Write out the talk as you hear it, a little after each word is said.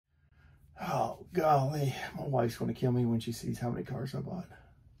golly, my wife's going to kill me when she sees how many cars I bought.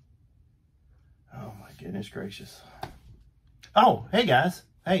 Oh my goodness gracious. Oh, hey guys.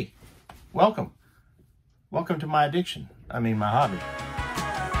 Hey, welcome. Welcome to my addiction. I mean, my hobby.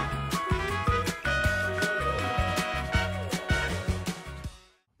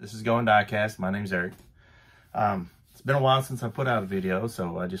 This is Going Diecast. My name's Eric. It's been a while since I put out a video,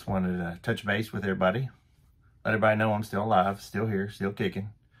 so I just wanted to touch base with everybody. Let everybody know I'm still alive, still here, still kicking.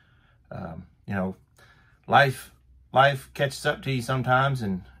 You know, life catches up to you sometimes,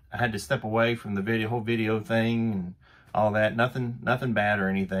 and I had to step away from the whole video thing and all that. Nothing bad or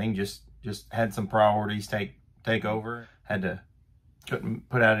anything. Just had some priorities take over. Couldn't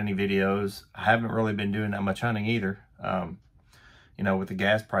put out any videos. I haven't really been doing that much hunting either. You know, with the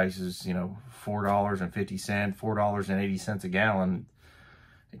gas prices, you know, $4.50, $4.80 a gallon,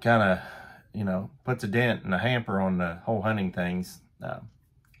 it kind of, you know, puts a dent and a hamper on the whole hunting things.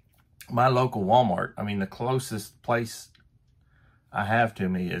 My local Walmart, I mean, the closest place I have to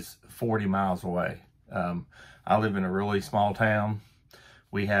me is 40 miles away. I live in a really small town.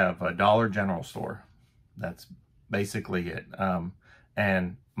 We have a Dollar General store. That's basically it.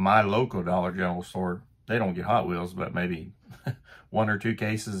 And my local Dollar General store, they don't get Hot Wheels, but maybe 1 or 2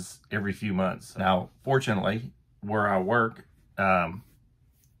 cases every few months. Now, fortunately, where I work,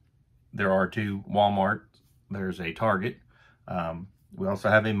 there are 2 Walmart. There's a Target. We also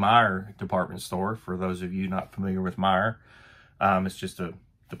have a Meijer department store, for those of you not familiar with Meijer. It's just a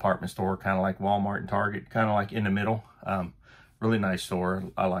department store, kind of like Walmart and Target, kind of like in the middle. Really nice store.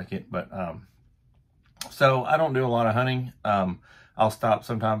 I like it. But so I don't do a lot of hunting. I'll stop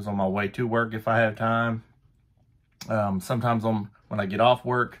sometimes on my way to work if I have time. Sometimes when I get off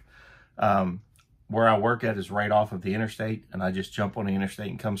work, where I work at is right off of the interstate, and I just jump on the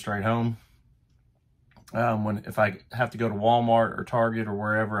interstate and come straight home. If I have to go to Walmart or Target or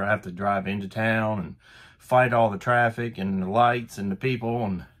wherever, I have to drive into town and fight all the traffic and the lights and the people.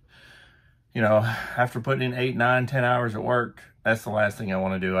 And, you know, after putting in 8, 9, 10 hours at work, that's the last thing I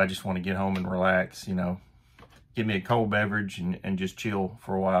want to do. I just want to get home and relax, you know, get me a cold beverage and just chill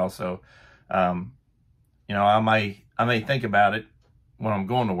for a while. So, you know, I may think about it when I'm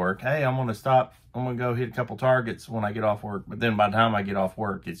going to work. Hey, I'm going to stop. I'm going to go hit a couple targets when I get off work. But then by the time I get off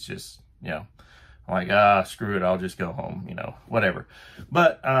work, it's just, you know, I'm like, screw it, I'll just go home, you know, whatever.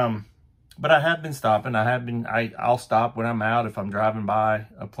 But I have been stopping. I'll stop when I'm out, if I'm driving by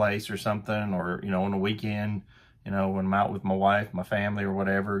a place or something, or, you know, on the weekend, you know, when I'm out with my wife, my family or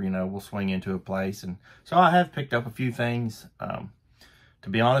whatever, you know, we'll swing into a place. And so I have picked up a few things. To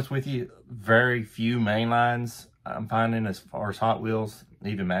be honest with you, very few main lines I'm finding as far as Hot Wheels,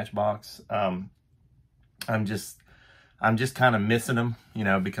 even Matchbox. I'm just kind of missing them, you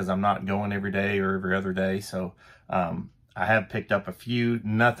know, because I'm not going every day or every other day. So I have picked up a few,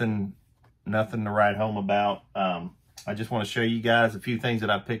 nothing to write home about. I just want to show you guys a few things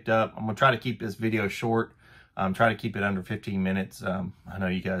that I picked up. I'm going to try to keep this video short. Try to keep it under 15 minutes. I know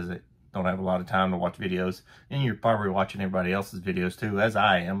you guys that don't have a lot of time to watch videos, and you're probably watching everybody else's videos too, as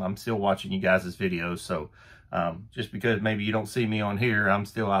I am. I'm still watching you guys' videos. So just because maybe you don't see me on here, I'm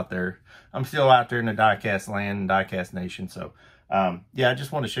still out there. I'm still out there in the diecast land, diecast nation. So yeah, I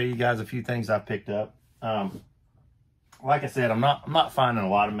just want to show you guys a few things I picked up. Like I said, I'm not finding a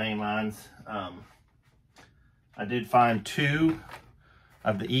lot of main lines. I did find 2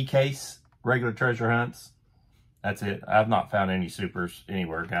 of the E-Case regular treasure hunts. That's it. I've not found any supers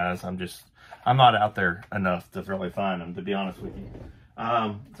anywhere, guys. I'm not out there enough to really find them, to be honest with you.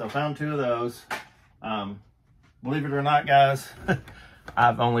 So I found 2 of those. Believe it or not, guys,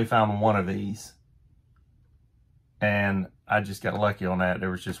 I've only found 1 of these. And I just got lucky on that.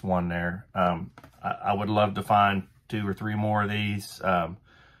 There was just 1 there. I would love to find 2 or 3 more of these.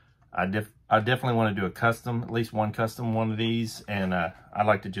 I definitely want to do a custom, at least 1 custom one of these. And I'd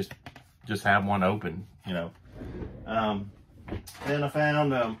like to just have 1 open, you know. Then I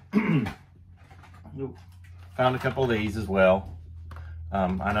found found a couple of these as well.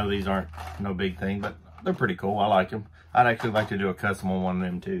 I know these aren't no big thing, but they're pretty cool. I like them. I'd actually like to do a custom on one of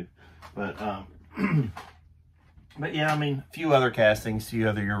them too. But but yeah, I mean, a few other castings, a few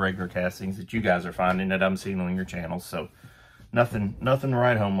other your regular castings that you guys are finding that I'm seeing on your channels. So nothing to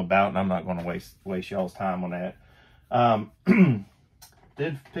write home about, and I'm not going to waste y'all's time on that.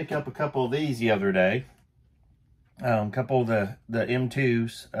 Did pick up a couple of these the other day. A couple of the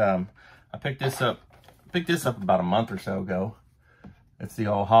M2s. I picked this up about a month or so ago. It's the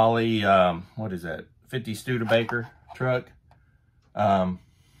old Holley, what is that, 50 Studebaker truck. It's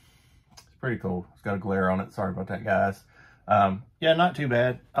pretty cool. It's got a glare on it. Sorry about that, guys. Yeah, not too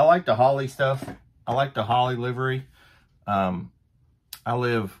bad. I like the Holley stuff. I like the Holley livery.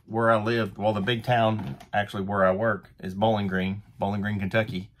 where I live, well, the big town actually where I work is Bowling Green,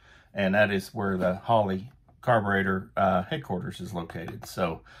 Kentucky. And that is where the Holley carburetor headquarters is located.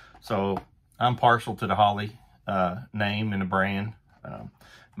 So I'm partial to the Holley name and the brand.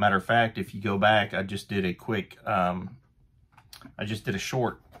 Matter of fact, if you go back, I just did a quick,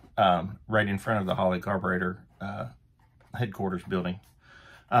 short right in front of the Holley carburetor headquarters building.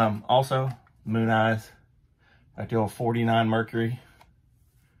 Also, Moon Eyes, like the old 49 Mercury.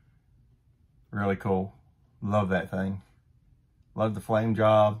 Really cool. Love that thing. Love the flame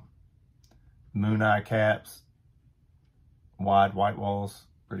job. Moon eye caps. Wide white walls.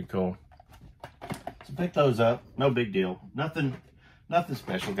 Pretty cool. So pick those up. No big deal. Nothing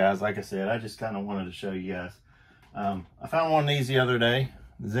special, guys. Like I said, I just kind of wanted to show you guys. I found one of these the other day.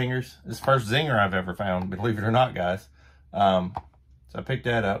 The Zingers. This is the first Zinger I've ever found, believe it or not, guys. So I picked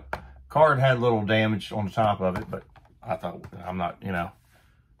that up. Card had a little damage on the top of it, but I thought, I'm not, you know,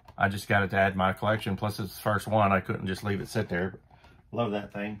 I just got it to add to my collection. Plus, it's the first one. I couldn't just leave it sit there. Love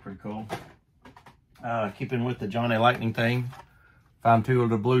that thing. Pretty cool. Keeping with the Johnny Lightning thing, found two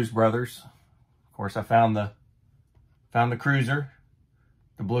of the Blues Brothers. Of course, I found the Cruiser,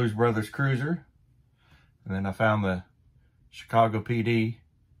 the Blues Brothers Cruiser. And then I found the Chicago PD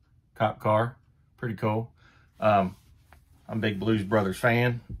cop car. Pretty cool. I'm a big Blues Brothers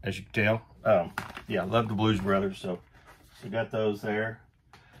fan, as you can tell. Yeah, I love the Blues Brothers, so got those there.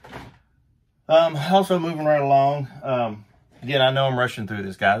 Also moving right along. Again, I know I'm rushing through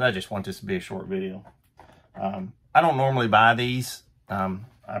this, guys. I just want this to be a short video. I don't normally buy these.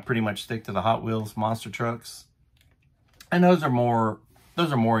 I pretty much stick to the Hot Wheels monster trucks. And those are more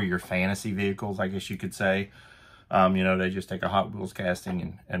your fantasy vehicles, I guess you could say. You know, they just take a Hot Wheels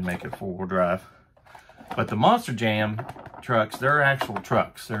casting and make it four-wheel drive. But the Monster Jam trucks, they're actual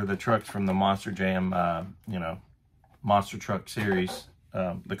trucks. They're the trucks from the Monster Jam, you know, Monster Truck series,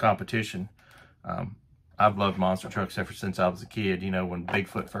 the competition. I've loved monster trucks ever since I was a kid, you know, when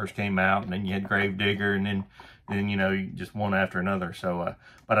Bigfoot first came out, and then you had Gravedigger, and then you know, you just one after another. So,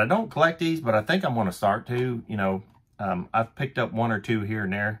 but I don't collect these, but I think I'm going to start to, you know. I've picked up one or two here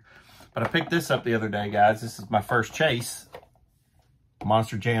and there, but I picked this up the other day, guys. This is my first chase,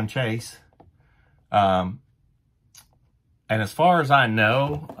 Monster Jam chase. And as far as I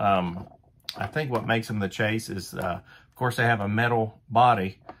know, I think what makes them the chase is, of course, they have a metal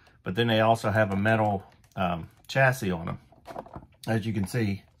body, but then they also have a metal chassis on them. As you can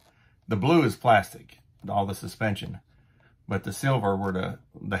see, the blue is plastic, all the suspension, but the silver, where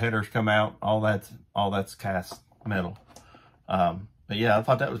the headers come out, all that's cast metal. But yeah, I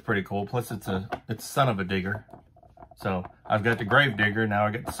thought that was pretty cool. Plus, it's Son of a Digger. So I've got the Grave Digger, now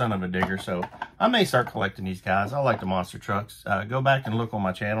I got the Son of a Digger. So I may start collecting these guys. I like the monster trucks. Go back and look on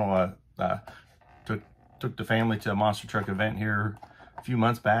my channel. Took the family to a monster truck event here a few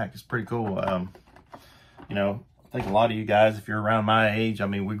months back. It's pretty cool. You know, I think a lot of you guys, if you're around my age, I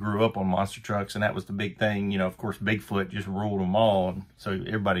mean, we grew up on monster trucks, and that was the big thing. You know, of course, Bigfoot just ruled them all, and so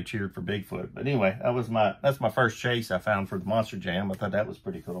everybody cheered for Bigfoot. But anyway, that's my first chase I found for the Monster Jam. I thought that was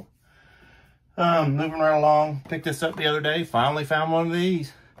pretty cool. Moving right along, picked this up the other day. Finally found one of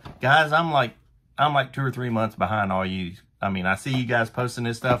these, guys. I'm like 2 or 3 months behind all you. I mean, I see you guys posting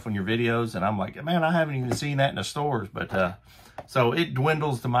this stuff on your videos, and I'm like, man, I haven't even seen that in the stores. But so it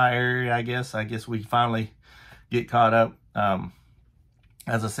dwindles to my area, I guess. I guess we finally get caught up.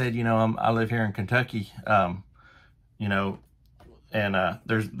 As I said, you know, I live here in Kentucky, you know, and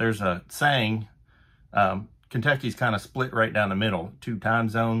there's a saying, Kentucky's kind of split right down the middle, 2 time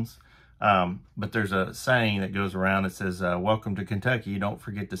zones. But there's a saying that goes around that says, welcome to Kentucky. Don't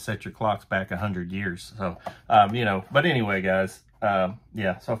forget to set your clocks back 100 years. So, you know, but anyway, guys,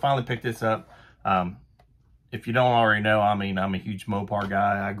 yeah, so I finally picked this up. If you don't already know, I mean, I'm a huge Mopar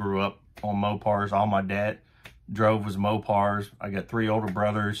guy. I grew up on Mopars. All my dad drove was Mopars. I got 3 older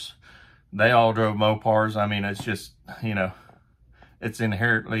brothers. They all drove Mopars. I mean, it's just, you know, it's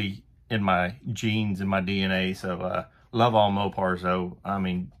inherently in my genes, in my DNA. So, love all Mopars, though. I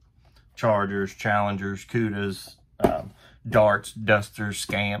mean, Chargers, Challengers, Cudas, Darts, Dusters,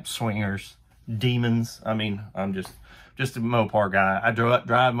 Scamps, Swingers, Demons. I mean, I'm just a Mopar guy. I drive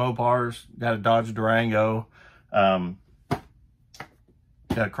Mopars, got a Dodge Durango, got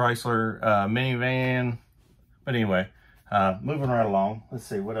a Chrysler minivan. But anyway, moving right along. Let's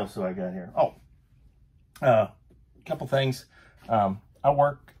see, what else do I got here? Oh, a couple things.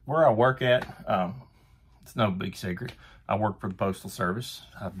 Where I work at, it's no big secret. I work for the Postal Service.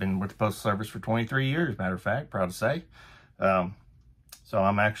 I've been with the Postal Service for 23 years, matter of fact, proud to say. So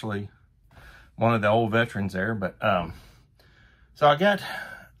I'm actually one of the old veterans there. But so I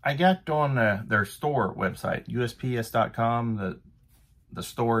got on their store website, USPS.com, the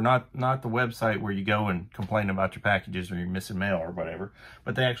store, not the website where you go and complain about your packages or you're missing mail or whatever,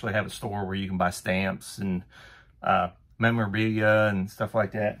 but they actually have a store where you can buy stamps and memorabilia and stuff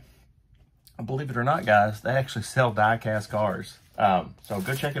like that. Believe it or not, guys, they actually sell die-cast cars. So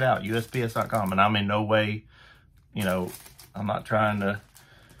go check it out, USPS.com. And I'm in no way, you know, I'm not trying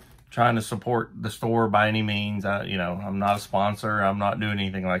to support the store by any means. You know, I'm not a sponsor. I'm not doing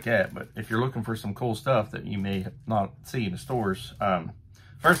anything like that. But if you're looking for some cool stuff that you may not see in the stores,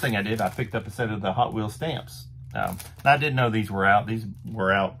 first thing I did, I picked up a set of the Hot Wheels stamps. And I didn't know these were out. These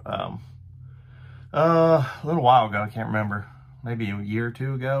were out a little while ago. I can't remember, maybe a year or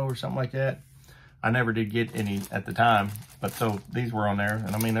two ago or something like that. I never did get any at the time, but so these were on there,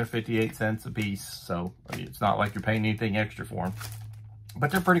 and I mean, they're 58 cents a piece, so it's not like you're paying anything extra for them,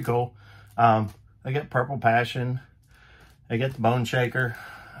 but they're pretty cool. They get Purple Passion, they get the Bone Shaker,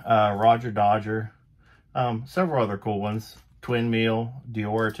 Roger Dodger, several other cool ones, Twin Meal,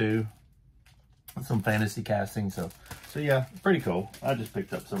 Diora 2, some fantasy casting, so yeah, pretty cool. I just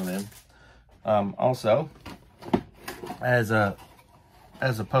picked up some of them. Also, as a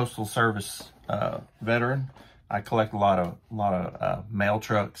postal service veteran, I collect a lot of mail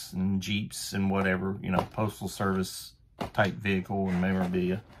trucks and Jeeps and whatever, you know, postal service type vehicle and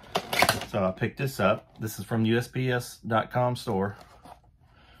memorabilia. So I picked this up. This is from USPS.com store.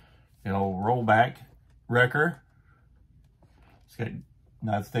 You know, rollback wrecker. It's got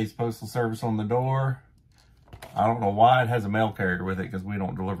United States Postal Service on the door. I don't know why it has a mail carrier with it, because we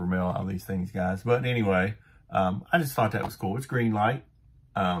don't deliver mail out of these things, guys. But anyway, I just thought that was cool. It's green light.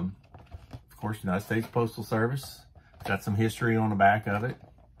 Of course, United States Postal Service. Got some history on the back of it.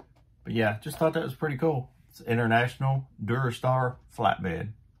 But yeah, just thought that was pretty cool. It's International Durastar flatbed.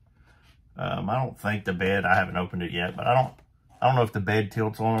 I don't think the bed, I haven't opened it yet, but I don't know if the bed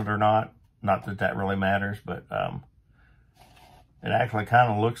tilts on it or not. Not that that really matters, but it actually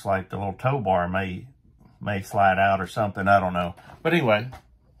kind of looks like the little tow bar may slide out or something. I don't know. But anyway,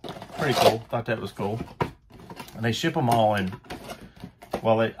 pretty cool. Thought that was cool. And they ship them all in,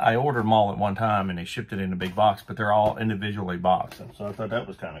 well, I ordered them all at one time and they shipped it in a big box, but they're all individually boxed. So I thought that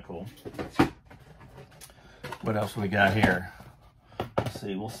was kind of cool. What else we got here? Let's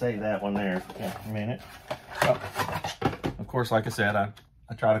see, we'll save that one there for a minute. Oh, of course, like I said, I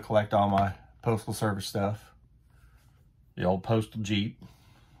try to collect all my postal service stuff. The old postal Jeep.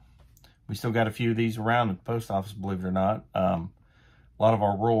 We still got a few of these around at the post office, believe it or not. A lot of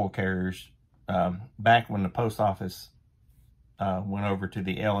our rural carriers, back when the post office went over to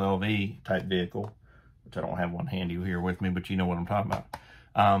the LLV type vehicle, which I don't have one handy here with me, but you know what I'm talking about.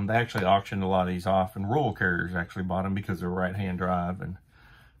 They actually auctioned a lot of these off, and rural carriers actually bought them because they're right-hand drive.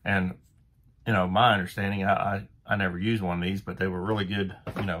 And you know, my understanding, I never used one of these, but they were really good,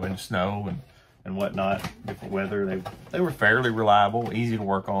 you know, in snow and whatnot, different weather. They were fairly reliable, easy to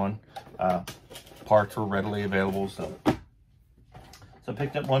work on. Parts were readily available, so I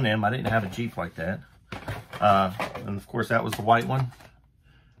picked up one of them. I didn't have a Jeep like that. And of course, that was the white one.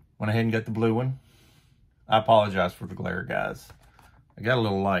 Went ahead and got the blue one. I apologize for the glare, guys. I got a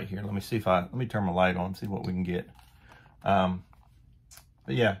little light here. Let me see if let me turn my light on and see what we can get.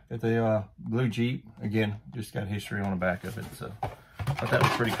 But yeah, got the blue Jeep. Again, just got history on the back of it. So I thought that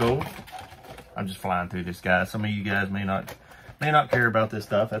was pretty cool. I'm just flying through this, guys. Some of you guys may not care about this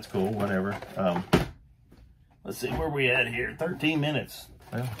stuff. That's cool, whatever. Let's see where we at here. 13 minutes.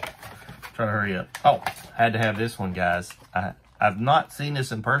 Well, try to hurry up. Oh, had to have this one, guys. I've not seen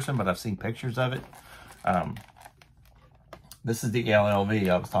this in person, but I've seen pictures of it. This is the LLV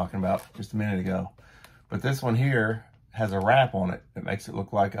I was talking about just a minute ago. But this one here has a wrap on it that makes it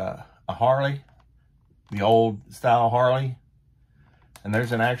look like a Harley, the old style Harley. And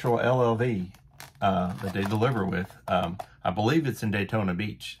there's an actual LLV that they deliver with. I believe it's in Daytona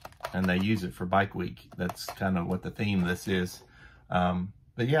Beach, and they use it for Bike Week. That's kind of what the theme of this is.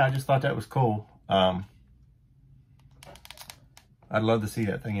 But yeah, I just thought that was cool. I'd love to see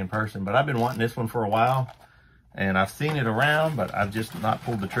that thing in person, but I've been wanting this one for a while, and I've seen it around, but I've just not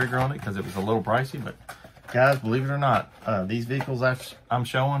pulled the trigger on it because it was a little pricey. But guys, believe it or not, these vehicles I'm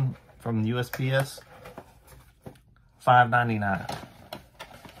showing from USPS, $5.99.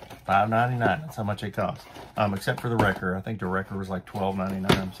 $5.99. That's how much they cost. Except for the wrecker. I think the wrecker was like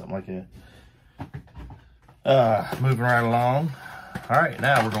 $12.99, something like that. Moving right along. All right,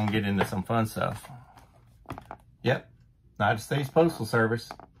 now we're gonna get into some fun stuff. Yep, United States Postal Service.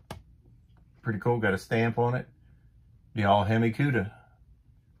 Pretty cool. Got a stamp on it. The all Hemi Cuda.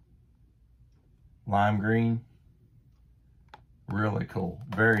 Lime green. Really cool.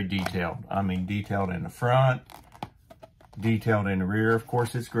 Very detailed. I mean, detailed in the front. Detailed in the rear. Of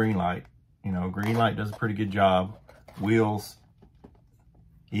course, it's green light. You know, green light does a pretty good job. Wheels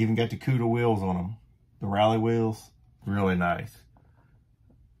Even got the CUDA wheels on them. The rally wheels, really nice.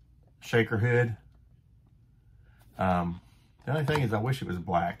 Shaker hood. The only thing is I wish it was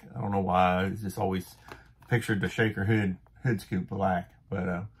black. I don't know why. I just always pictured the shaker hood scoop black.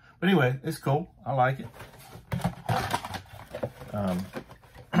 But anyway, it's cool. I like it.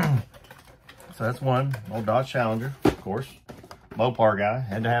 So that's one. Old Dodge Challenger, of course. Mopar guy.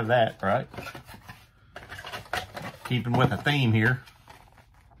 Had to have that, right? Keeping with a theme here.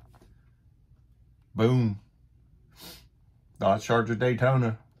 Boom. Dodge Charger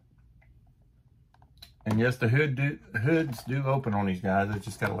Daytona. And yes, the hoods do open on these guys. It's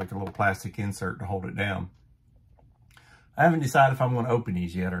just got like a little plastic insert to hold it down. I haven't decided if I'm going to open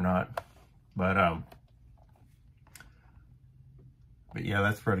these yet or not. But yeah,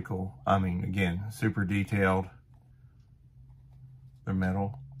 that's pretty cool. I mean, again, super detailed. They're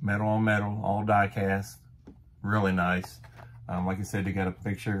metal on metal, all die cast. Really nice. Like I said, they got a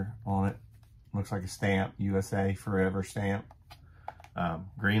picture on it. Looks like a stamp, USA Forever stamp.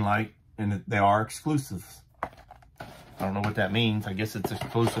 Green light, and they are exclusives. I don't know what that means. I guess it's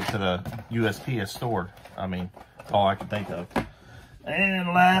exclusive to the USPS store. I mean, that's all I can think of. And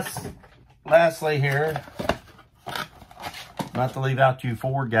lastly here, not to leave out you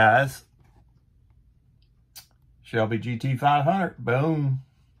Ford guys, Shelby GT500, boom.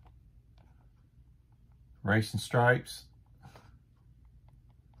 Racing stripes.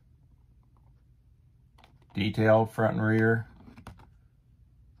 Detailed front and rear.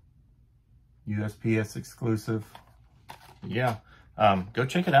 USPS exclusive. Yeah. Go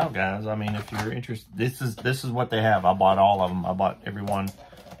check it out, guys. I mean, if you're interested, this is what they have. I bought all of them. I bought every one,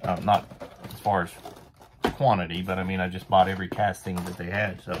 not as far as quantity, but I mean, I just bought every casting that they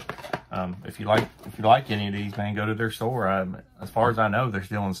had. So if you like any of these, man, go to their store. As far as I know, they're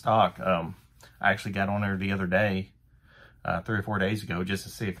still in stock. I actually got on there the other day, 3 or 4 days ago, just to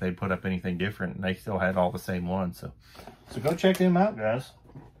see if they put up anything different, and they still had all the same ones. So go check them out, guys.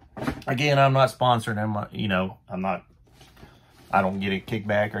 Again, I'm not sponsoring them. You know, I don't get a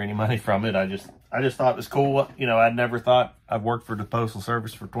kickback or any money from it. I just thought it was cool. You know, I'd never thought. I've worked for the Postal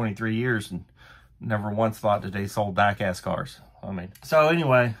Service for 23 years and never once thought that they sold die-cast cars. I mean, so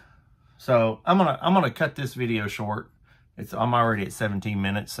anyway, so I'm gonna cut this video short. I'm already at 17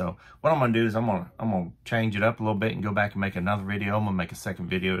 minutes. So what I'm gonna do is I'm gonna change it up a little bit and go back and make another video. I'm gonna make a second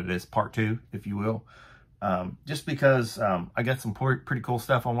video to this, part 2, if you will. Just because I got some pretty cool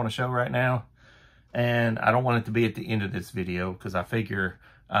stuff I want to show right now, and I don't want it to be at the end of this video, because I figure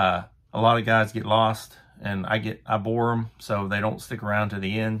a lot of guys get lost and I bore them, so they don't stick around to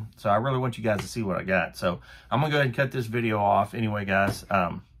the end. So I really want you guys to see what I got. So I'm gonna go ahead and cut this video off anyway, guys.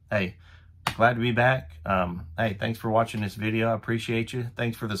 Hey, glad to be back. Hey, thanks for watching this video. I appreciate you.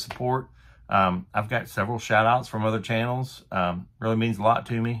 Thanks for the support. I've got several shout outs from other channels. Really means a lot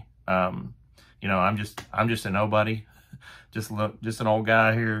to me. You know, I'm just a nobody, just an old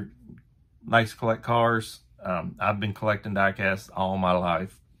guy here, likes to collect cars. I've been collecting diecast all my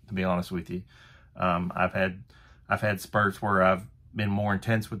life, to be honest with you. I've had spurts where I've been more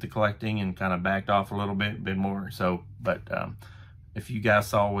intense with the collecting and kind of backed off a little bit, but if you guys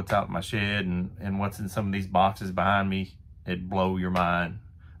saw what's out in my shed and what's in some of these boxes behind me, it'd blow your mind.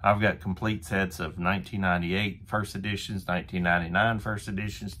 I've got complete sets of 1998 first editions, 1999 first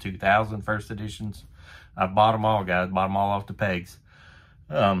editions, 2000 first editions. I've bought them all, guys. Bought them all off the pegs.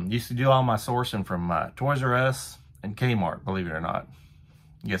 Used to do all my sourcing from Toys R Us and Kmart, believe it or not.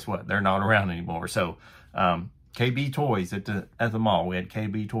 Guess what? They're not around anymore. So KB Toys at the mall. We had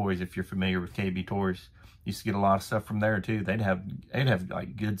KB Toys, if you're familiar with KB Toys. Used to get a lot of stuff from there too. They'd have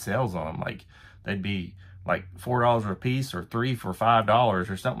like good sales on them. Like they'd be like $4 a piece or 3 for $5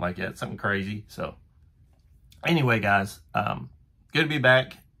 or something like that. Something crazy. So anyway, guys, good to be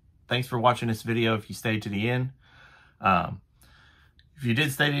back. Thanks for watching this video. If you stayed to the end, if you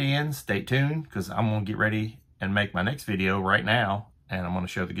did stay to the end, stay tuned, because I'm going to get ready and make my next video right now, and I'm going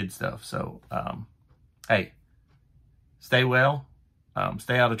to show the good stuff. So, hey, stay well,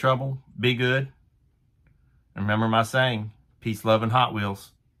 stay out of trouble, be good. And remember my saying, peace, love, and Hot Wheels.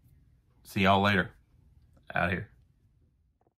 See y'all later. Out here.